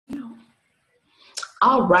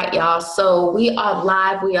All right, y'all. So we are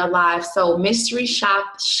live. We are live. So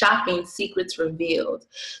shopping secrets revealed.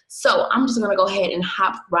 So I'm just gonna go ahead and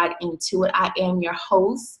hop right into it. I am your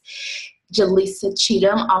host, Jaleesa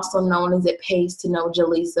Cheatham, also known as It Pays to Know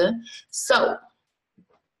Jaleesa. So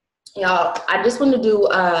y'all, I just want to do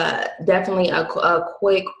definitely a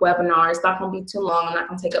quick webinar. It's not going to be too long. I'm not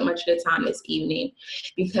going to take up much of your time this evening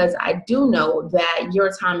because I do know that your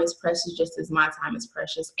time is precious just as my time is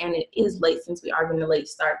precious. And it is late since we are going to late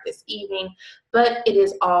start this evening, but it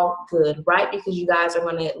is all good, right? Because you guys are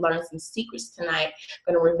going to learn some secrets tonight,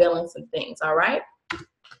 going to reveal some things, all right?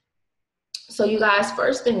 So you guys,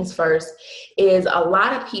 first things first is a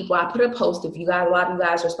lot of people, I put a post, if you guys, a lot of you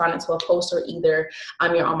guys responded to a post or either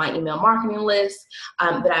you're on my email marketing list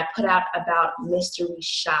that I put out about mystery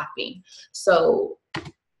shopping. So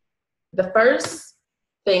the first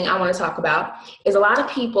thing I want to talk about is a lot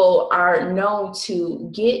of people are known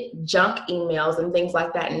to get junk emails and things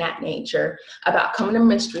like that in that nature about coming to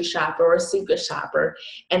mystery shopper or secret shopper,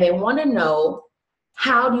 and they want to know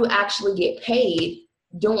how do you actually get paid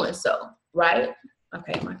doing so. Right?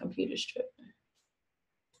 Okay, my computer's tripping.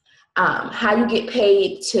 How you get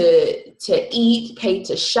paid to eat, paid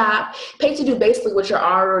to shop, paid to do basically what you're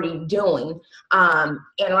already doing. And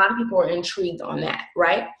a lot of people are intrigued on that,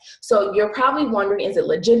 right? So you're probably wondering, is it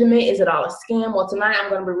legitimate? Is it all a scam? Well, tonight I'm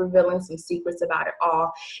going to be revealing some secrets about it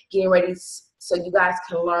all, getting ready so you guys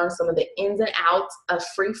can learn some of the ins and outs of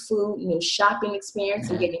free food, new shopping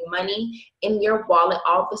experience, and getting money in your wallet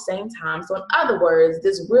all at the same time. So in other words,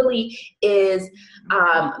 this really is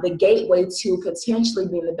the gateway to potentially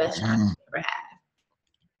being the best shopper you ever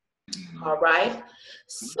have. All right.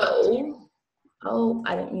 So,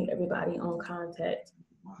 I didn't mute everybody on contact.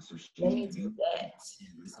 Let me do that.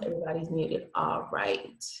 So everybody's muted. All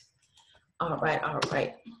right. All right. All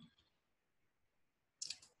right.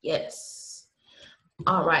 Yes.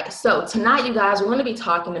 All right, so tonight, you guys, we're going to be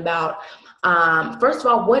talking about, first of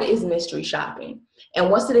all, what is mystery shopping? And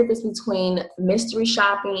what's the difference between mystery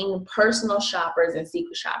shopping, personal shoppers, and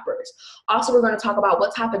secret shoppers? Also, we're going to talk about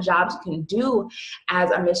what type of jobs you can do as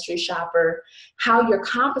a mystery shopper, how you're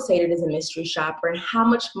compensated as a mystery shopper, and how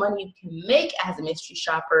much money you can make as a mystery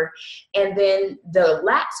shopper. And then the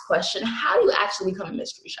last question, how do you actually become a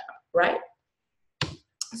mystery shopper, right?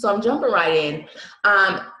 So I'm jumping right in.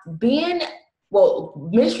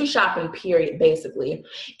 Mystery shopping, period, basically,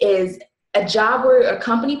 is a job where a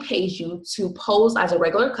company pays you to pose as a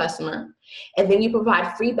regular customer, and then you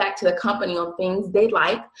provide feedback to the company on things they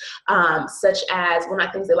like, such as, well,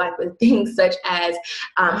 not things they like, but things such as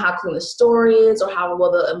how clean the store is or how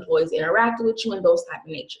well the employees interact with you and those type of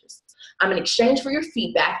natures. In exchange for your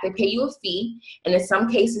feedback, they pay you a fee, and in some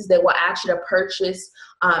cases, they will ask you to purchase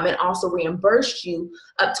and also reimburse you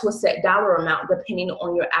up to a set dollar amount depending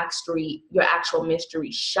on your actual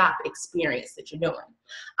mystery shop experience that you're doing.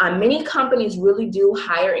 Many companies really do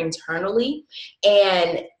hire internally,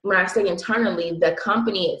 and when I say internally, the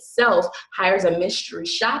company itself hires a mystery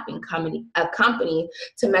shopping company,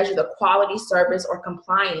 to measure the quality, service, or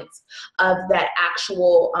compliance of that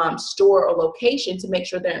actual store or location to make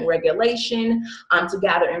sure they're in regulation, to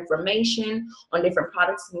gather information on different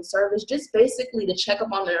products and service, just basically to check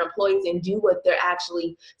up on their employees and do what they're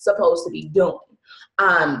actually supposed to be doing.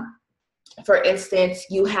 For instance,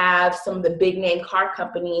 you have some of the big name car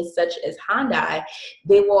companies such as Hyundai.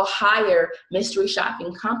 They will hire mystery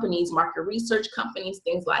shopping companies, market research companies,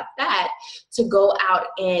 things like that, to go out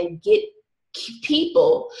and get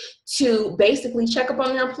people to basically check up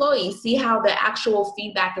on their employees, see how the actual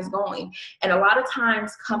feedback is going. And a lot of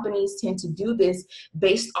times companies tend to do this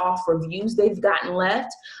based off reviews they've gotten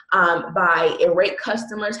left by irate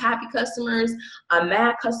customers, happy customers,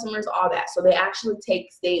 mad customers, all that. So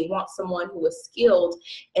they want someone who is skilled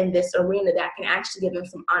in this arena that can actually give them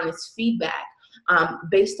some honest feedback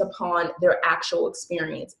based upon their actual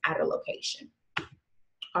experience at a location.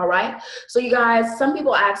 All right. So you guys, some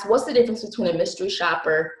people ask, what's the difference between a mystery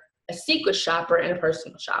shopper, a secret shopper, and a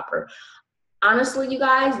personal shopper? Honestly, you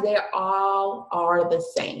guys, they all are the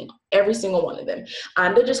same. Every single one of them.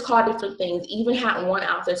 They're just called different things. Even had one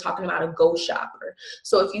out there talking about a ghost shopper.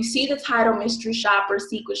 So if you see the title mystery shopper,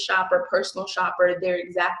 secret shopper, personal shopper, they're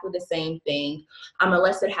exactly the same thing,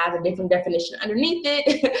 unless it has a different definition underneath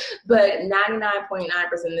it. But 99.9%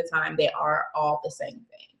 of the time, they are all the same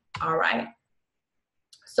thing. All right.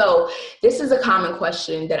 So this is a common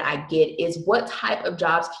question that I get is what type of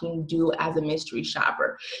jobs can you do as a mystery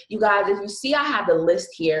shopper? You guys, if you see I have the list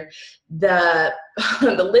here, the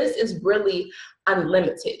list is really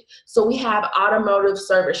unlimited. So we have automotive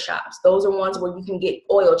service shops. Those are ones where you can get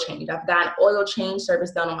oil change. I've got an oil change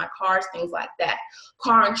service done on my cars, things like that.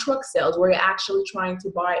 Car and truck sales, where you're actually trying to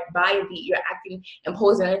buy a vehicle. You're acting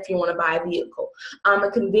imposing if you want to buy a vehicle. A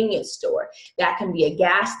convenience store. That can be a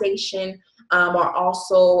gas station, or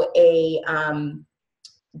also a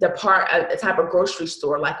type of grocery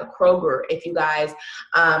store like a Kroger. If you guys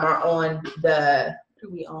are on the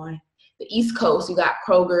East Coast, you got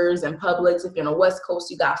Kroger's and Publix. If you're on the West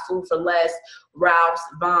Coast, you got Food for Less, Ralph's,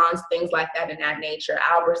 Vons, things like that in that nature,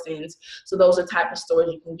 Albertsons. So those are type of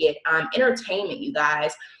stores you can get. Entertainment, you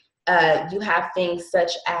guys. You have things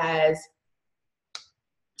such as,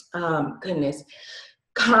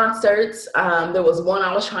 concerts. There was one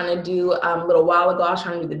I was trying to do a little while ago. I was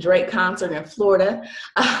trying to do the Drake concert in Florida,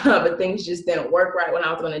 but things just didn't work right when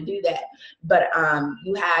I was going to do that. But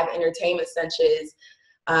you have entertainment such as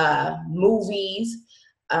movies.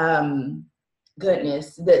 The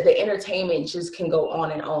entertainment just can go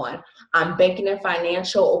on and on. Banking and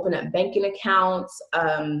financial, open up banking accounts,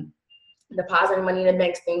 depositing money in the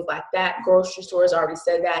banks, things like that. Grocery stores, already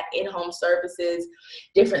said that. In-home services,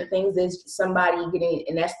 different things is somebody getting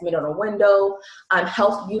an estimate on a window.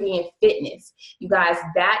 Health, beauty, and fitness. You guys,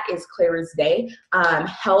 that is clear as day.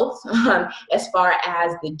 Health, as far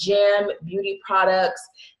as the gym, beauty products,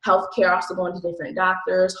 healthcare, also going to different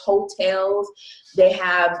doctors. Hotels, they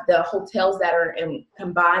have the hotels that are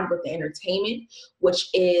combined with the entertainment, which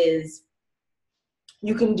is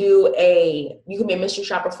you can be a mystery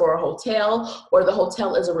shopper for a hotel, or the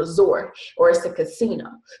hotel is a resort, or it's a casino.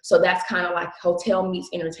 So that's kind of like hotel meets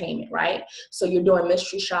entertainment, right? So you're doing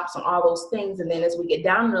mystery shops on all those things. And then as we get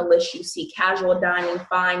down the list, you see casual dining,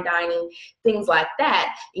 fine dining, things like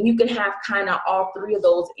that. And you can have kind of all three of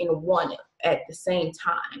those in one at the same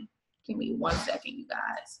time. Give me 1 second, you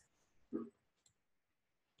guys.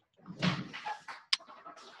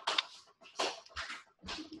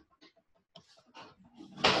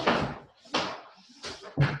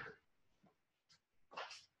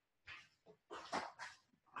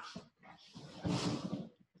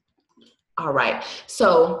 All right,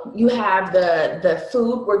 so you have the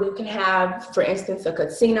food where you can have, for instance, a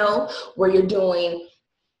casino where you're doing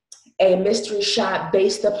a mystery shop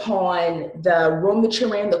based upon the room that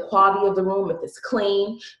you're in, the quality of the room, if it's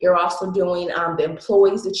clean. You're also doing the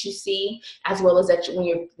employees that you see, as well as when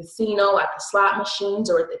you're at the casino, at the slot machines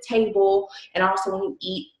or at the table, and also when you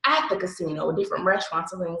eat at the casino, different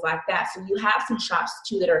restaurants and things like that. So you have some shops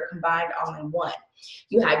too that are combined all in one.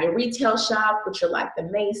 You have your retail shop, which are like the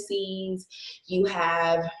Macy's. You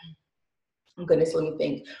have, oh goodness, let me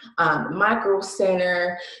think, Micro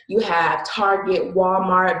Center. You have Target,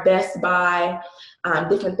 Walmart, Best Buy,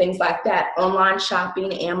 different things like that. Online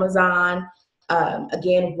shopping, Amazon,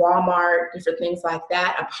 again, Walmart, different things like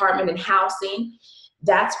that. Apartment and housing.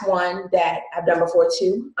 That's one that I've done before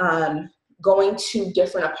too. Going to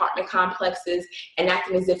different apartment complexes and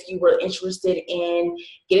acting as if you were interested in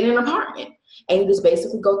getting an apartment. And you just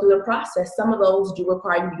basically go through the process. Some of those do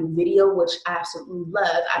require you to do video, which I absolutely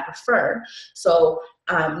love, I prefer. So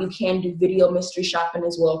you can do video mystery shopping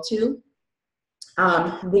as well too.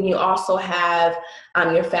 Then you also have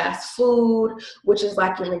your fast food, which is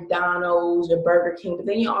like your McDonald's, your Burger King. But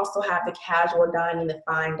then you also have the casual dining, the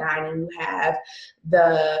fine dining. You have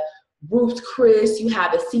the Ruth's Chris, you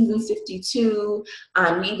have the Season 52, you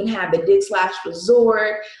even have the Dig /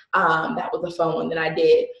 Resort. That was a fun one that I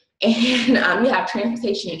did. And you have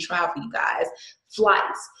transportation and travel, you guys.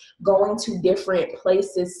 Flights, going to different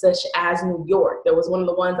places such as New York. There was one of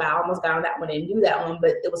the ones I almost got on that one and do that one,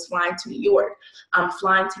 but it was flying to New York.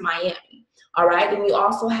 Flying to Miami. All right, and you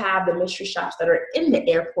also have the mystery shops that are in the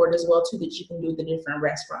airport as well too, that you can do the different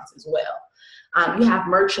restaurants as well. You have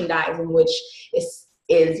merchandising, which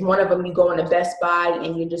is one of them. You go into Best Buy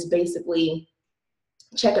and you're just basically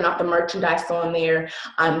checking out the merchandise on there,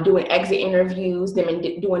 doing exit interviews,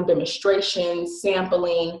 doing demonstrations,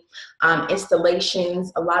 sampling,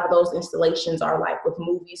 installations. A lot of those installations are like with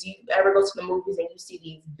movies. You ever go to the movies and you see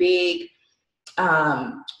these big,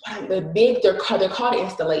 they're called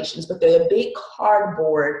installations, but they're the big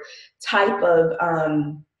cardboard type of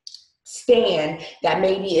stand that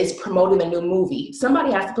maybe is promoting a new movie.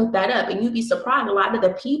 Somebody has to put that up, and you'd be surprised. A lot of the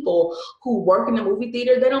people who work in the movie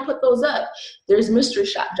theater, they don't put those up. There's mystery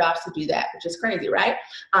shop jobs to do that, which is crazy, right?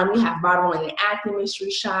 You have modeling and acting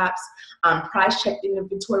mystery shops, price check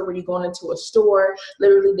inventory, where you're going into a store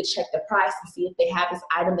literally to check the price and see if they have this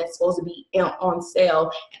item that's supposed to be on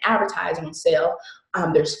sale and advertised on sale.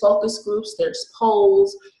 There's focus groups, there's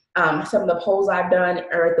polls. Some of the polls I've done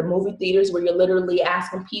are at the movie theaters where you're literally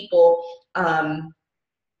asking people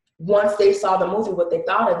once they saw the movie what they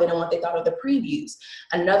thought of it and what they thought of the previews.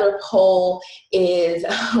 Another poll is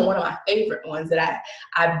one of my favorite ones that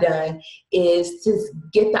I've done is to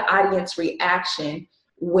get the audience reaction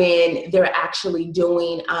when they're actually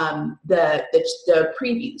doing the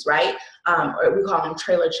previews, right? Or we call them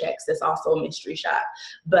trailer checks. That's also a mystery shop.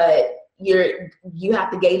 But you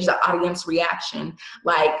have to gauge the audience reaction.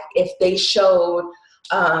 Like if they showed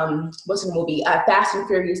what's the movie? Fast and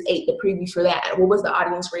Furious 8, the preview for that. What was the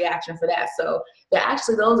audience reaction for that? So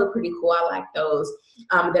those are pretty cool. I like those.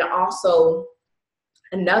 Then also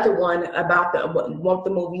another one about one of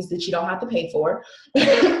the movies that you don't have to pay for.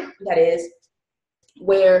 That is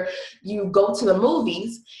where you go to the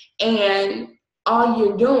movies and all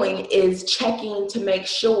you're doing is checking to make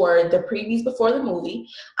sure the previews before the movie,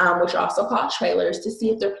 which are also called trailers, to see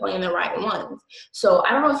if they're playing the right ones. So I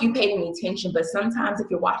don't know if you paid any attention, but sometimes if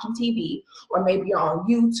you're watching TV or maybe you're on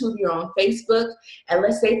YouTube, you're on Facebook, and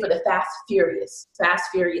let's say for the Fast Furious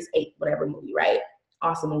 8, whatever movie, right?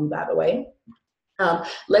 Awesome movie, by the way.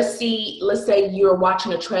 Let's say you're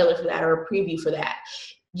watching a trailer for that or a preview for that.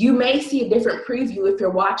 You may see a different preview if you're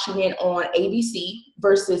watching it on ABC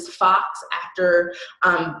versus Fox after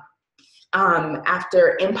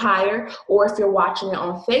Empire, or if you're watching it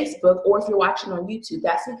on Facebook, or if you're watching on YouTube.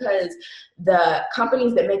 That's because the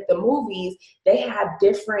companies that make the movies, they have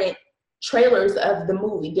different trailers of the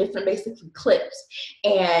movie, different basically clips,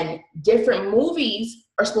 and different movies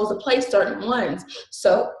are supposed to play certain ones.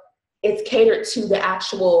 So it's catered to the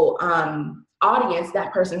actual audience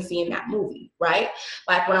that person's seeing that movie, right?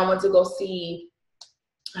 Like when I went to go see,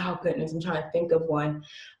 oh goodness, I'm trying to think of one.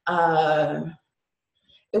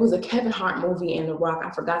 It was a Kevin Hart movie in The Rock.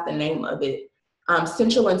 I forgot the name of it.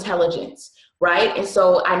 Central Intelligence, right? And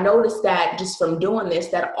so I noticed that just from doing this,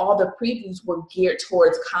 that all the previews were geared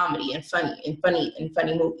towards comedy and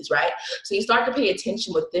funny movies, right? So you start to pay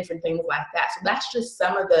attention with different things like that. So that's just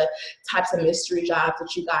some of the types of mystery jobs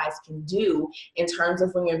that you guys can do in terms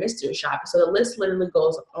of when you're mystery shopping. So the list literally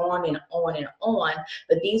goes on and on and on,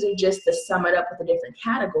 but these are just to sum it up with the different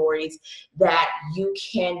categories that you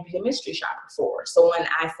can be a mystery shopper for. So when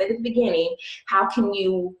I said at the beginning, how can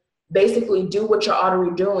you basically do what you're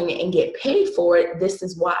already doing and get paid for it? This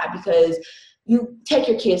is why. Because you take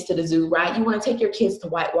your kids to the zoo, right? You want to take your kids to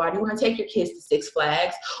Whitewater. You want to take your kids to Six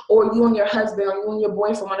Flags, or you and your husband or you and your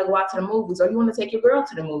boyfriend want to go out to the movies, or you want to take your girl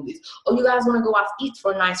to the movies, or you guys want to go out to eat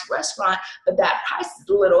for a nice restaurant, but that price is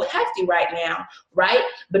a little hefty right now, right?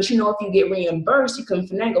 But you know, if you get reimbursed, you can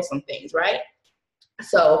finagle some things, right?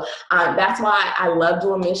 So that's why I love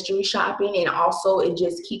doing mystery shopping, and also it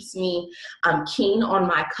just keeps me keen on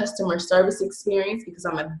my customer service experience, because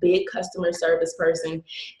I'm a big customer service person,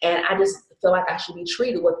 and I just feel like I should be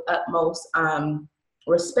treated with utmost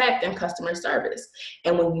respect and customer service.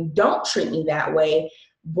 And when you don't treat me that way,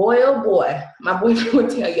 boy, oh boy, my boyfriend would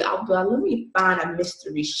tell you, I'll be like, let me find a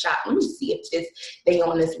mystery shop. Let me see if they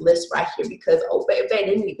on this list right here, because, oh,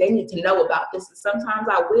 baby, they need to know about this. And sometimes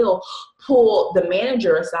I will pull the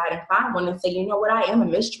manager aside and find one and say, you know what, I am a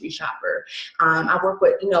mystery shopper. I work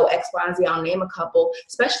with, X, Y, and Z. I'll name a couple,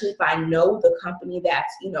 especially if I know the company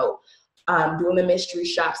that's, doing the mystery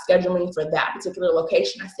shop scheduling for that particular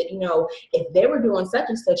location. I said, if they were doing such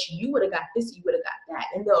and such, you would have got this, you would have got that.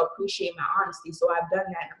 And they'll appreciate my honesty. So I've done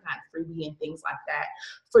that. I'm not freebie and things like that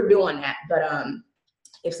for doing that. But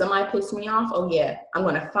if somebody pisses me off, oh yeah, I'm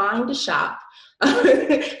going to find a shop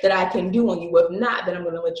that I can do on you. If not, then I'm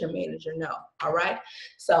going to let your manager know. All right.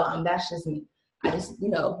 So that's just me. I just,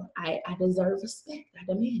 I deserve respect. I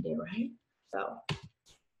demand it, right? So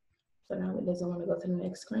now it doesn't want to go to the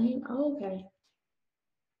next screen. Oh, okay.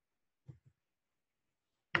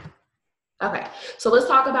 Okay, so let's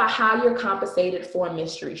talk about how you're compensated for a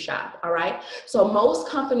mystery shop, all right? So most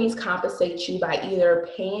companies compensate you by either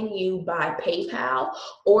paying you by PayPal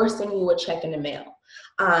or sending you a check in the mail.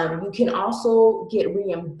 You can also get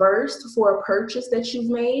reimbursed for a purchase that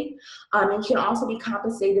you've made. You can also be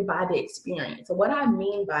compensated by the experience. So what I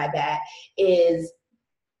mean by that is,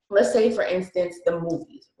 let's say, for instance, the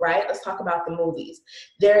movies, right? Let's talk about the movies.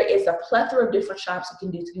 There is a plethora of different shops you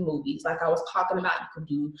can do to the movies. Like I was talking about, you can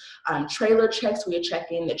do trailer checks where you're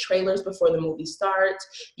checking the trailers before the movie starts.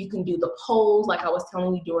 You can do the polls, like I was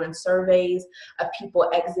telling you, during surveys of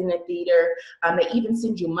people exiting the theater. They even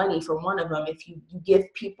send you money for one of them. If you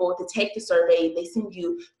give people to take the survey, they send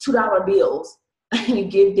you $2 bills. You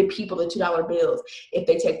give the people the $2 bills if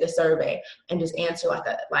they take the survey and just answer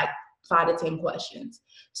like 5 to 10 questions.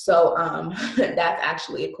 So that's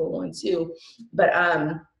actually a cool one too. But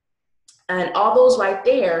And all those right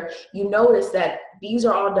there, you notice that these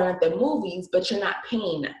are all done at the movies, but you're not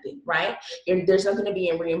paying nothing, right? There's nothing to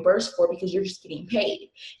be reimbursed for because you're just getting paid.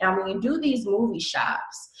 Now, when you do these movie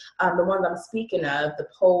shops, the ones I'm speaking of, the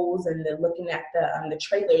polls and the looking at the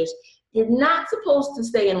trailers, you're not supposed to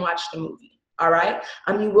stay and watch the movie. All right.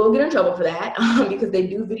 You will get in trouble for that because they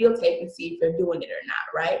do videotape and see if you're doing it or not.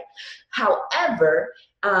 Right. However,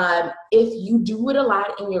 if you do it a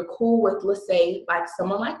lot and you're cool with, let's say, like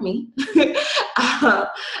someone like me,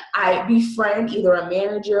 I befriend either a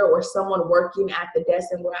manager or someone working at the desk,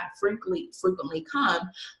 and where I frequently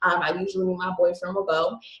come, I usually, my boyfriend will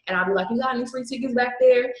go and I'll be like, you got any free tickets back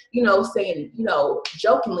there? You know, saying, you know,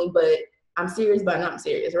 jokingly, but I'm serious, but I'm not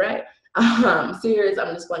serious, right? Serious,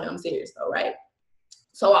 I'm just playing, I'm serious though, right?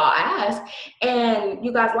 So I'll ask, and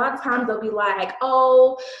you guys, a lot of times they'll be like,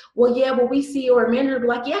 oh, well, yeah, well, we see, or a manager will be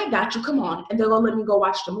like, yeah, I got you, come on. And they're gonna let me go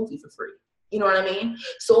watch the movie for free. You know what I mean?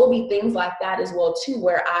 So it'll be things like that as well, too,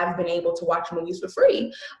 where I've been able to watch movies for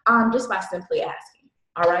free just by simply asking.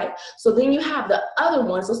 All right. So then you have the other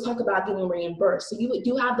ones. Let's talk about getting reimbursed. So you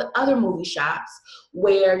do have the other movie shops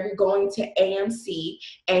where you're going to AMC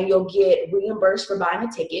and you'll get reimbursed for buying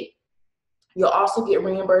a ticket. You'll also get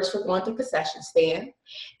reimbursed for going to concession stand,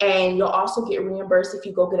 and you'll also get reimbursed if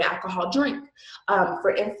you go get an alcohol drink.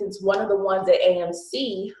 For instance, one of the ones at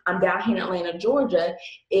AMC, down here in Atlanta, Georgia,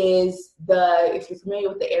 is if you're familiar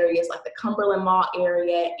with the areas, like the Cumberland Mall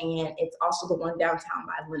area, and it's also the one downtown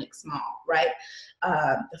by Lenox Mall, right?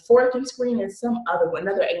 The Fortune Screen and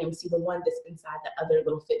another AMC, the one that's inside the other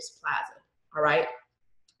little Phipps Plaza, all right?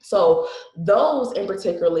 So those in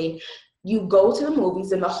particularly, you go to the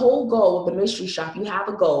movies, and the whole goal of the mystery shop, you have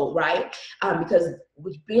a goal, right? Because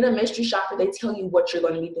with being a mystery shopper, they tell you what you're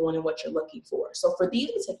going to be doing and what you're looking for. So for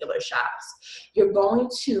these particular shops, you're going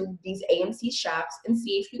to these AMC shops and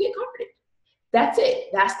see if you get carded. That's it.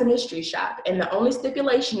 That's the mystery shop. And the only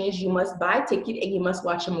stipulation is you must buy a ticket and you must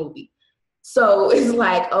watch a movie. So it's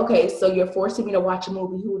like, okay, so you're forcing me to watch a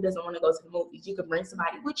movie. Who doesn't want to go to the movies? You can bring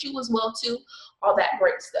somebody with you as well, too. All that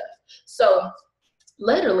great stuff. So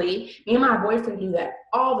literally, me and my boyfriend do that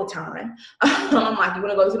all the time. I'm like, you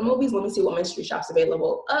want to go to the movies? Let me see what mystery shop's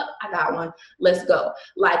available. I got one. Let's go.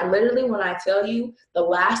 Like, literally, when I tell you, the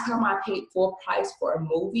last time I paid full price for a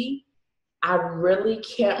movie, I really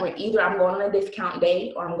can't either I'm going on a discount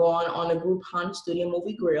day or I'm going on a Groupon Studio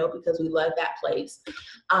Movie Grill because we love that place.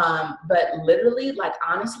 But literally, like,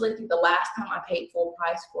 honestly, I think the last time I paid full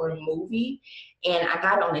price for a movie and I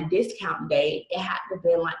got it on a discount day, it had to have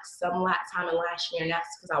been like some time in last year, and that's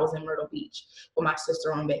because I was in Myrtle Beach with my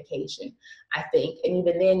sister on vacation, I think. And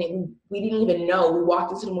even then, we didn't even know. We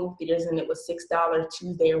walked into the movie theaters and it was $6,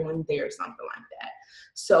 2 there, 1 there, something like that.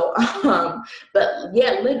 So, but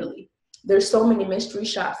yeah, literally. There's so many mystery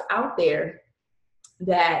shops out there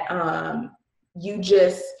that you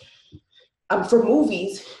just, for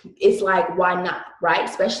movies, it's like, why not, right?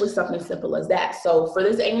 Especially something simple as that. So for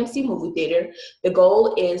this AMC movie theater, the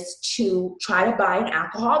goal is to try to buy an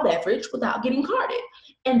alcohol beverage without getting carded.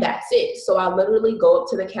 And that's it. So I literally go up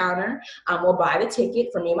to the counter, we'll buy the ticket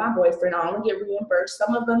for me and my boyfriend. I only get reimbursed.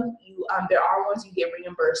 Some of them, there are ones you get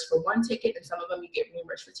reimbursed for 1 ticket, and some of them you get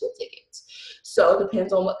reimbursed for 2 tickets. So it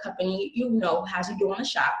depends on what company, has you doing a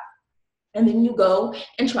shop. And then you go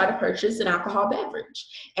and try to purchase an alcohol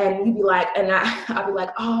beverage. And you'd be like, I'll be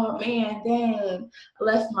like, oh man, dang, I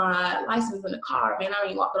left my license in the car, man, I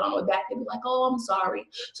ain't walking on the back. They'd be like, oh, I'm sorry.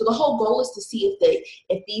 So the whole goal is to see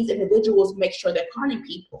if these individuals make sure they're carding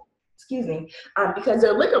people, because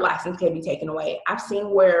their liquor license can be taken away. I've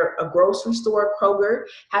seen where a grocery store, Kroger,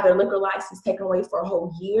 had their liquor license taken away for a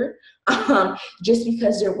whole year just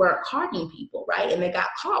because they weren't carding people, right? And they got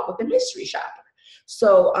caught with the mystery shopper.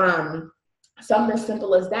 So, something as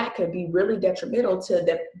simple as that could be really detrimental to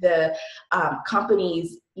the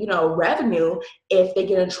company's, revenue if they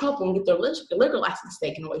get in trouble and get their liquor license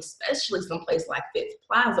taken away, especially someplace like Phipps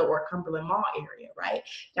Plaza or Cumberland Mall area, right,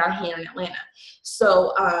 down here in Atlanta.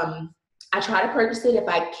 So I try to purchase it if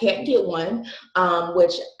I can't get one,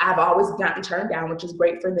 which I've always gotten turned down, which is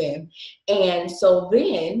great for them. And so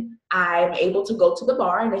then I'm able to go to the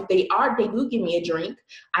bar, and if they do give me a drink,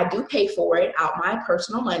 I do pay for it out my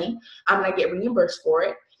personal money. I'm going to get reimbursed for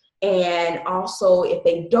it. And also, if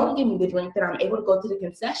they don't give me the drink, then I'm able to go to the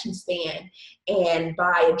concession stand and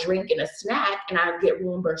buy a drink and a snack, and I get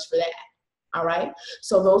reimbursed for that. All right.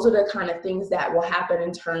 So those are the kind of things that will happen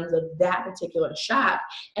in terms of that particular shop.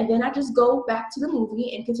 And then I just go back to the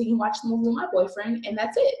movie and continue watching the movie with my boyfriend, and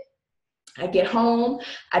that's it. I get home,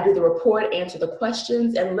 I do the report, answer the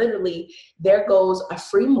questions, and literally there goes a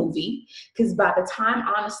free movie. Because by the time,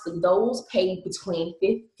 honestly, those paid between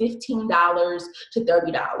 $15 to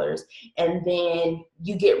 $30, and then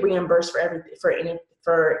you get reimbursed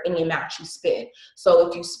for any amount you spend. So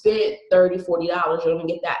if you spent $30, $40, you're gonna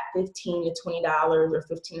get that $15 to $20 or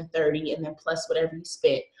 $15 to $30, and then plus whatever you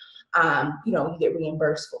spent, you get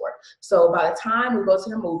reimbursed for it. So by the time we go to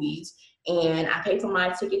the movies, and I pay for my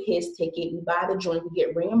ticket, his ticket, we buy the joint, we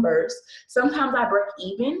get reimbursed. Sometimes I break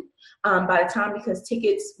even by the time, because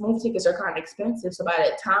movie tickets are kind of expensive. So by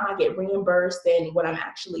the time I get reimbursed and what I'm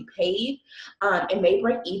actually paid, it may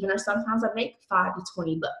break even, or sometimes I make $5 to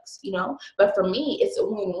 $20, But for me, it's a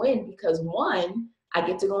win-win, because one, I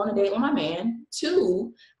get to go on a date with my man.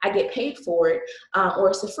 Two, I get paid for it,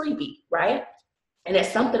 or it's a freebie, right? And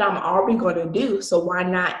it's something I'm already going to do, so why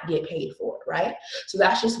not get paid for it, right? So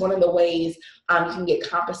that's just one of the ways you can get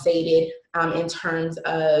compensated in terms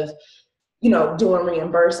of, doing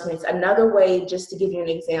reimbursements. Another way, just to give you an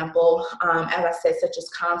example, as I said, such as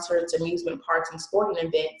concerts, amusement parks, and sporting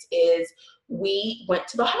events, is we went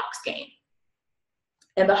to the Hawks game.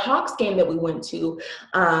 And the Hawks game that we went to,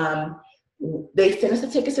 they sent us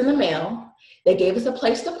the tickets in the mail. They gave us a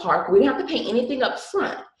place to park. We didn't have to pay anything up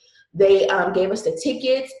front. They gave us the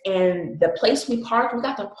tickets, and the place we parked, we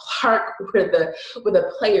got to park where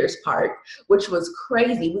the players park, which was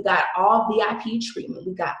crazy. We got all VIP treatment.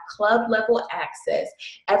 We got club level access.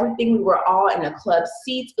 Everything, we were all in the club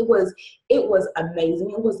seats. It was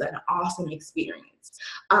amazing. It was an awesome experience.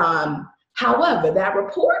 However, that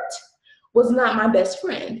report was not my best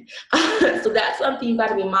friend. So that's something you got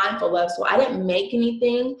to be mindful of. So I didn't make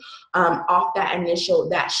anything off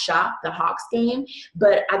that shop, the Hawks game,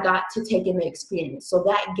 but I got to take in the experience. So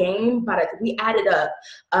that game, we added up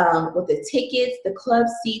with the tickets, the club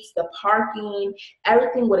seats, the parking,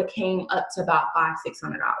 everything would have came up to about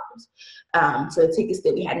 $500-$600. So the tickets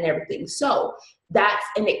that we had and everything. So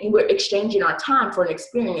we're exchanging our time for an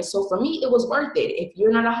experience. So for me, it was worth it. If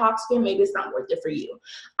you're not a Hawks fan, maybe it's not worth it for you.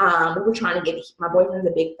 We were trying to my boyfriend's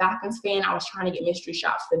a big Falcons fan. I was trying to get mystery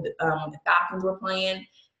shops for when the Falcons were playing.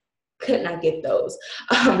 Could not get those.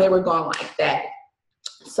 They were going like that.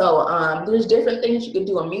 So there's different things you can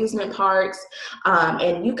do, amusement parks.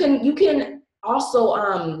 And you can also,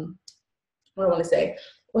 what do I want to say?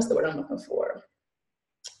 What's the word I'm looking for?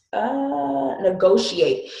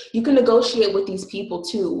 Negotiate. You can negotiate with these people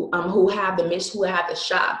too, who have the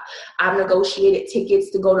shop. I've negotiated tickets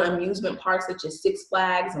to go to amusement parks such as Six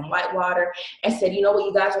Flags and Whitewater, and said, you know what,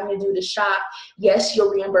 you guys want me to do the shop? Yes,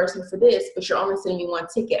 you'll reimburse me for this, but you're only sending me one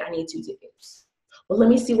ticket. I need 2 tickets. Well, let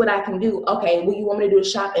me see what I can do. Okay, well, you want me to do a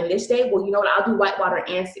shop in this day? Well, you know what? I'll do Whitewater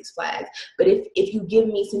and Six Flags. But if you give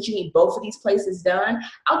me, since you need both of these places done,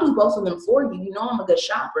 I'll do both of them for you. You know I'm a good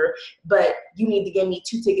shopper, but you need to give me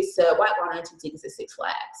 2 tickets to Whitewater and 2 tickets to Six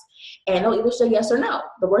Flags. And they'll either say yes or no.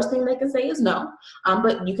 The worst thing they can say is no,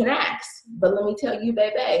 but you can ask. But let me tell you,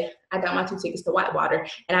 baby, I got my 2 tickets to Whitewater,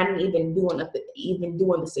 and I didn't even doing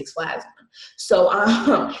the Six Flags one. So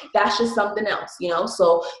that's just something else,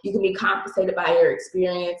 So you can be compensated by your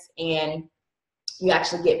experience, and you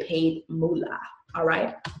actually get paid moolah. All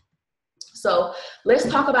right. So let's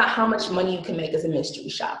talk about how much money you can make as a mystery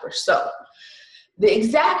shopper. So the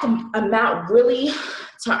exact amount really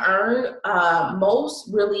to earn, most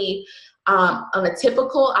really on a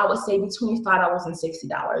typical, I would say between $5 and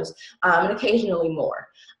 $60, and occasionally more.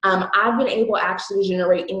 I've been able actually to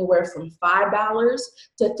generate anywhere from $5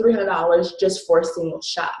 to $300 just for a single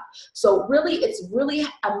shop. So really, it's really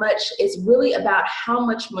about how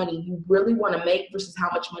much money you really want to make versus how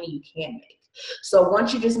much money you can make. So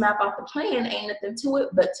once you just map out the plan, ain't nothing to it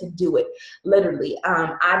but to do it. Literally,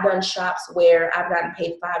 I've done shops where I've gotten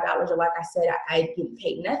paid $5, or like I said, I didn't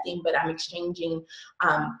pay nothing, but I'm exchanging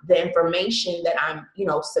the information that I'm,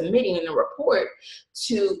 submitting in a report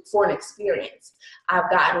for an experience. I've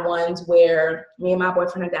gotten ones where me and my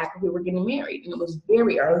boyfriend we were getting married, and it was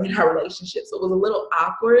very early in our relationship, so it was a little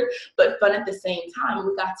awkward but fun at the same time.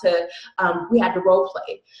 We had to role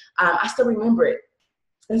play. I still remember it.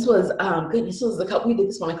 This was we did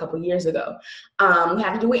this one a couple years ago. We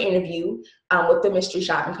had to do an interview with the mystery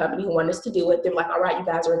shopping company who wanted us to do it. They were like, all right, you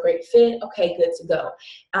guys are a great fit. Okay, good to go.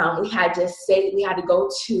 We had to go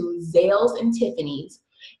to Zales and Tiffany's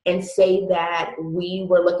and say that we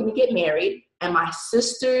were looking to get married, and my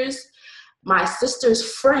sister's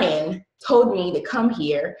friend told me to come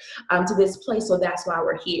here to this place, so that's why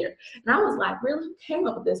we're here. And I was like, really? Who came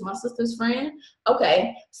up with this? My sister's friend?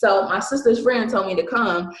 Okay, so my sister's friend told me to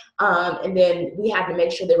come, and then we had to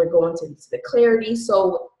make sure they were going to the Clarity.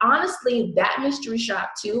 So honestly, that mystery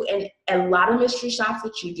shop too, and a lot of mystery shops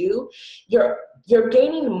that you do, you're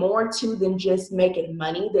gaining more too than just making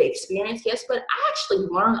money, the experience, yes, but I actually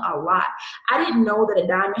learned a lot. I didn't know that a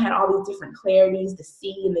diamond had all these different clarities, the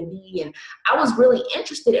C and the D, and I was really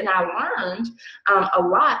interested, and I learned a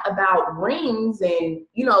lot about rings, and,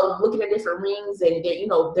 you know, looking at different rings, and they're, you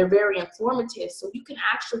know, they're very informative, so you can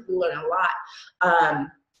actually learn a lot.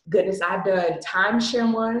 Goodness, I've done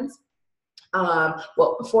timeshare ones.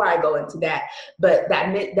 Well, before I go into that, but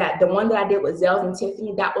that the one that I did with Zales and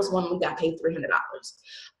Tiffany, that was one we got paid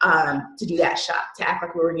 $300 to do that shop, to act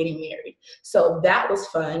like we were getting married. So that was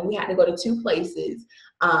fun. We had to go to 2 places,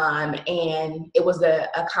 and it was a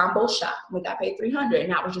combo shop. We got paid $300,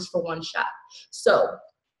 and that was just for one shop. So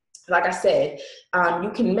like I said,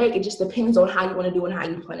 you can make, it just depends on how you want to do and how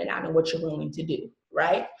you plan it out and what you're willing to do,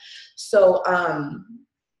 right? So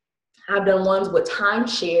I've done ones with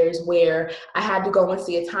timeshares where I had to go and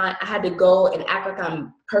see I had to go and act like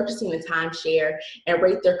I'm purchasing a timeshare and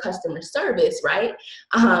rate their customer service, right?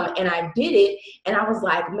 And I did it, and I was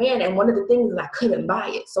like, man, and one of the things is I couldn't buy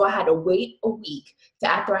it. So I had to wait a week to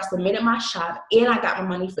after I submitted my shop and I got my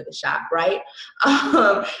money for the shop, right?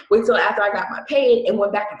 Wait till after I got my paid and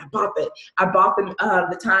went back and I bought it. I bought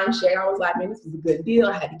the timeshare. I was like, man, this is a good deal.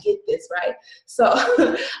 I had to get this, right? So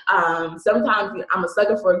sometimes I'm a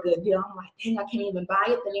sucker for a good deal. I'm like, dang, I can't even buy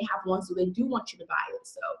it. Then they have ones where they do want you to buy it.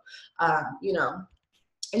 So, you know,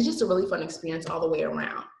 it's just a really fun experience all the way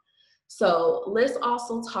around. So let's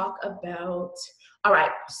also talk about, all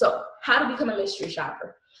right, so how to become a mystery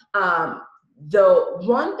shopper. The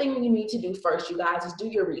one thing you need to do first, you guys, is do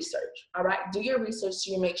your research, all right? Do your research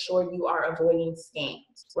so you make sure you are avoiding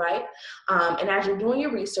scams, right? And as you're doing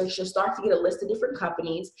your research, you'll start to get a list of different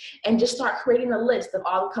companies and just start creating a list of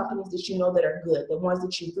all the companies that you know that are good, the ones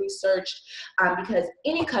that you've researched, because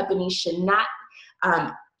any company should not,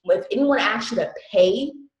 if anyone asks you to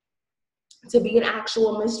pay to be an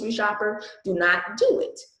actual mystery shopper, do not do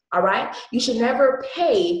it. All right. You should never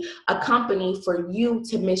pay a company for you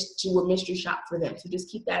to do a mystery shop for them. So just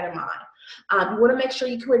keep that in mind. You want to make sure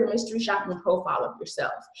you create a mystery shopping profile of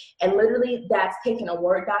yourself. And literally that's taking a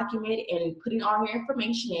Word document and putting all your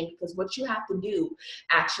information in, because what you have to do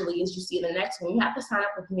actually is, you see in the next one, you have to sign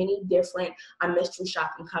up with many different mystery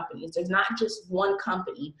shopping companies. There's not just one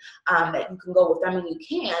company that you can go with. I mean, you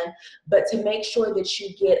can, but to make sure that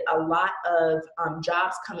you get a lot of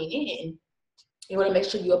jobs coming in, you want to make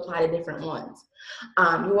sure you apply to different ones.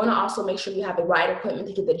 You want to also make sure you have the right equipment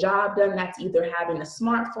to get the job done. That's either having a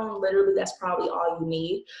smartphone, literally that's probably all you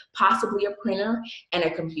need, possibly a printer and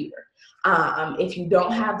a computer. If you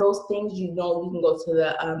don't have those things, you know, you can go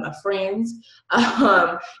to a friend's,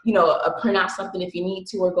 you know, print out something if you need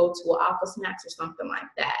to, or go to an Office Max or something like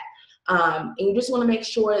that. And you just want to make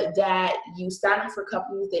sure that you sign up for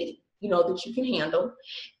companies that, you know, that you can handle,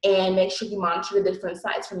 and make sure you monitor the different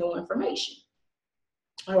sites for new information.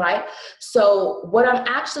 All right, so what I'm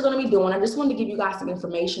actually going to be doing, I just wanted to give you guys some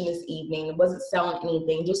information this evening. It wasn't selling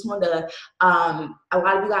anything, just wanted to, a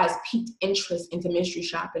lot of you guys piqued interest into mystery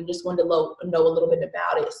shopping, just wanted to know a little bit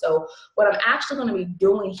about it. So what I'm actually going to be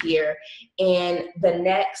doing here in the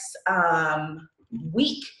next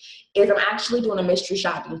week is I'm actually doing a mystery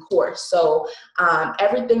shopping course. So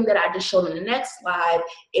everything that I just showed in the next slide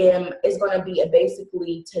is going to be a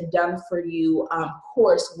basically done for you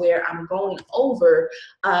course where I'm going over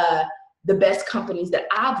the best companies that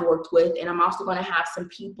I've worked with, and I'm also going to have some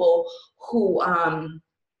people who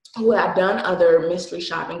have done other mystery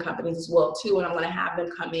shopping companies as well too, and I'm going to have them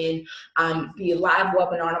come in, be a live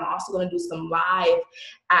webinar, and I'm also going to do some live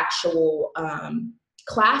actual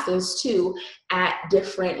classes too at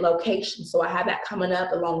different locations. So I have that coming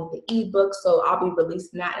up along with the ebook. So I'll be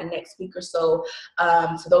releasing that in the next week or so.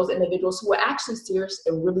 To those individuals who are actually serious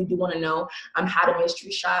and really do want to know how to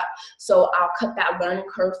mystery shop. So I'll cut that learning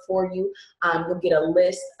curve for you. You'll get a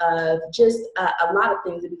list of just a lot of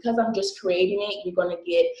things. And because I'm just creating it, you're going to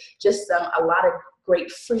get just a lot of great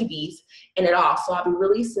freebies in it all. So I'll be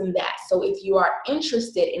releasing that. So if you are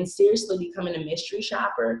interested in seriously becoming a mystery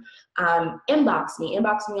shopper, inbox me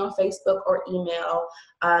on Facebook or email.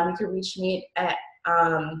 You can reach me at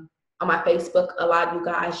on my Facebook. A lot of you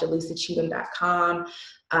guys, JaleesaCheatham.com.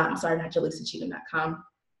 Sorry, not JaleesaCheatham.com.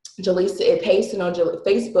 Jalisa, it pays to know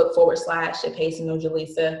Facebook / it pays to know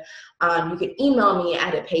Jalisa. You can email me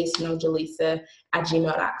at it pays to know Jalisa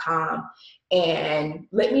 @gmail.com. and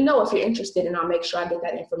let me know if you're interested, and I'll make sure I get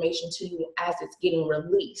that information to you as it's getting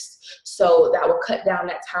released. So that will cut down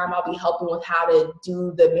that time. I'll be helping with how to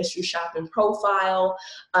do the mystery shopping profile,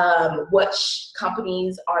 what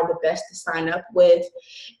companies are the best to sign up with,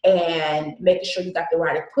 and making sure you got the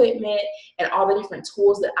right equipment and all the different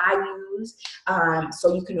tools that I use,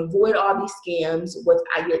 so you can avoid all these scams.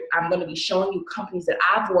 I'm going to be showing you companies that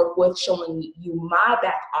I've worked with, showing you my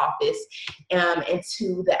back office, and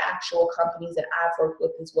to the actual companies that I've worked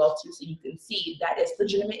with as well too, so you can see that it's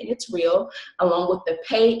legitimate and it's real, along with the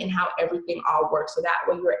pay and how everything all works. So that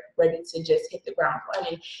way you're ready to just hit the ground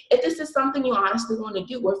running if this is something you honestly want to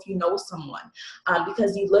do, or if you know someone,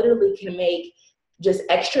 because you literally can make just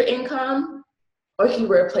extra income, or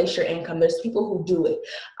you replace your income. There's people who do it.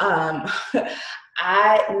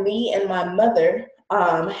 Me and my mother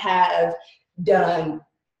have done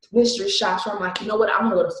mystery shops where I'm like, you know what, I'm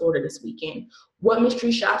gonna go to Florida this weekend. What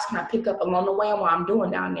mystery shops can I pick up along the way and what I'm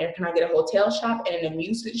doing down there? Can I get a hotel shop and an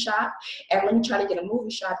amusement shop? And let me try to get a movie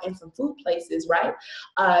shop and some food places, right?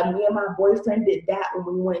 Me and my boyfriend did that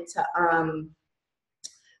when we went to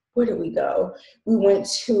where did we go? We went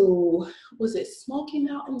to, was it Smoky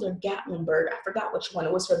Mountains or Gatlinburg? I forgot which one.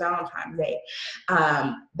 It was for Valentine's Day.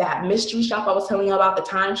 That mystery shop I was telling you about, the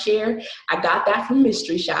timeshare, I got that from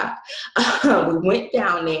Mystery Shop. We went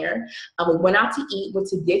down there. We went out to eat, went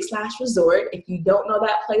to Dick's Last Resort. If you don't know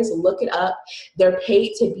that place, look it up. They're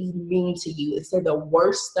paid to be mean to you. They said the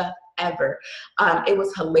worst stuff ever. It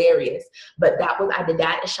was hilarious. But I did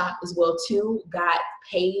that at shop as well too. Got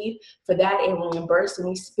paid for that and reimbursed, and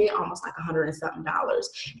we spent almost like $100 and something,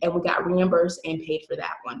 and we got reimbursed and paid for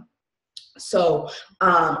that one. So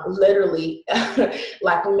literally,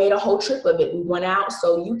 like, we made a whole trip of it. We went out,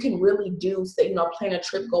 so you can really do, say, you know, plan a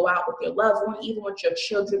trip, go out with your loved one, even with your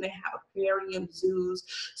children. They have aquariums, zoos.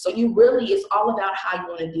 So you really, it's all about how you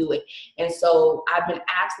want to do it. And so I've been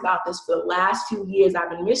asked about this for the last few years. I've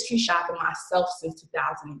been mystery shopping myself since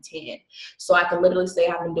 2010. So I can literally say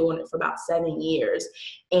I've been doing it for about 7 years,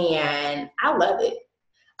 and I love it.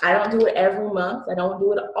 I don't do it every month. I don't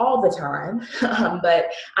do it all the time, but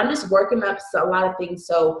I'm just working up a lot of things.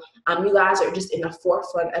 So you guys are just in the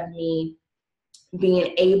forefront of me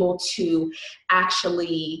being able to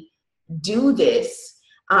actually do this,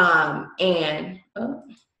 and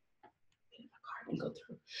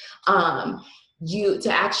you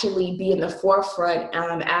to actually be in the forefront,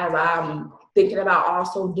 as I'm thinking about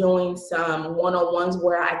also doing some one-on-ones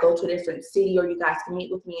where I go to a different city, or you guys can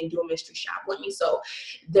meet with me and do a mystery shop with me. So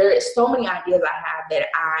there is so many ideas I have that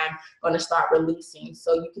I'm going to start releasing.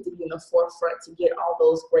 So you get to be in the forefront to get all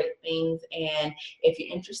those great things. And if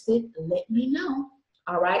you're interested, let me know.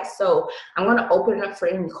 All right. So I'm going to open it up for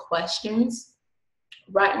any questions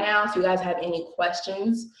right now. If you guys have any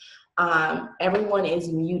questions, everyone is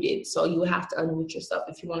muted, so you have to unmute yourself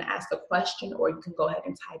if you want to ask a question, or you can go ahead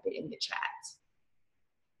and type it in the chat.